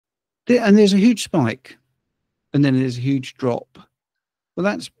And there's a huge spike, and then there's a huge drop. Well,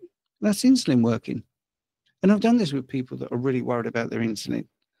 that's insulin working. And I've done this with people that are really worried about their insulin.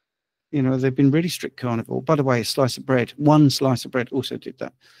 You know, they've been really strict carnivore. By the way, a slice of bread, one slice of bread also did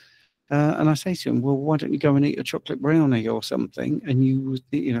that. And I say to them, well, why don't you go and eat a chocolate brownie or something? And you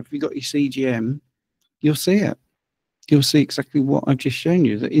know, if you've got your CGM, you'll see it. You'll see exactly what I've just shown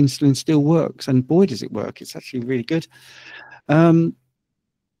you, that insulin still works. And boy, does it work. It's actually really good. So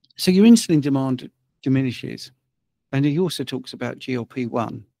your insulin demand diminishes. And he also talks about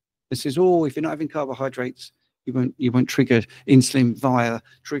GLP-1. It says, oh, if you're not having carbohydrates, you won't trigger insulin via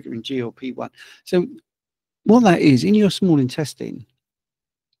triggering GLP-1. So what that is, in your small intestine,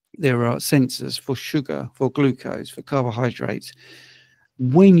 there are sensors for sugar, for glucose, for carbohydrates.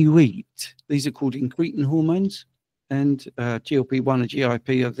 When you eat, these are called incretin hormones, and GLP-1 and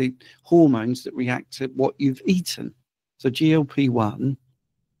GIP are the hormones that react to what you've eaten. So GLP-1,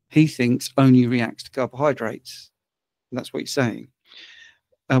 he thinks, only reacts to carbohydrates. That's what he's saying.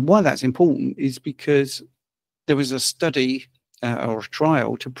 Why that's important is because there was a study or a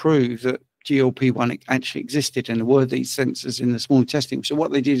trial to prove that GLP-1 actually existed, and there were these sensors in the small intestine. So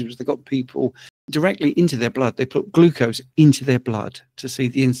what they did was they got people directly into their blood. They put glucose into their blood to see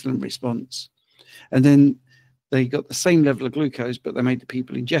the insulin response. And then they got the same level of glucose, but they made the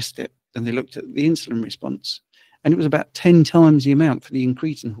people ingest it. And they looked at the insulin response. And it was about 10 times the amount for the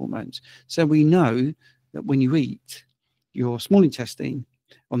incretin hormones. So we know that when you eat, your small intestine,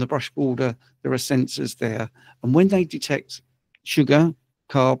 on the brush border, there are sensors there. And when they detect sugar,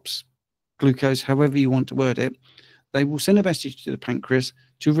 carbs, glucose, however you want to word it, they will send a message to the pancreas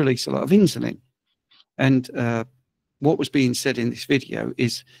to release a lot of insulin. And what was being said in this video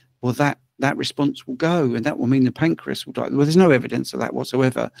is, well, that response will go, and that will mean the pancreas will die. Well, there's no evidence of that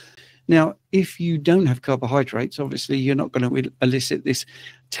whatsoever. Now, if you don't have carbohydrates, obviously you're not going to elicit this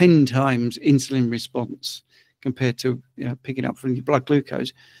 10 times insulin response compared to, you know, picking up from your blood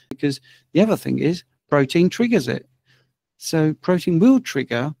glucose, because the other thing is protein triggers it. So protein will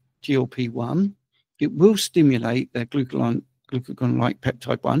trigger GLP-1. It will stimulate the glucagon-like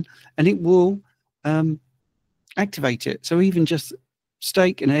peptide 1, and it will activate it. So even just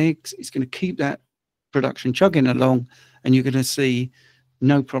steak and eggs, it's going to keep that production chugging along, and you're going to see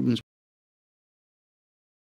no problems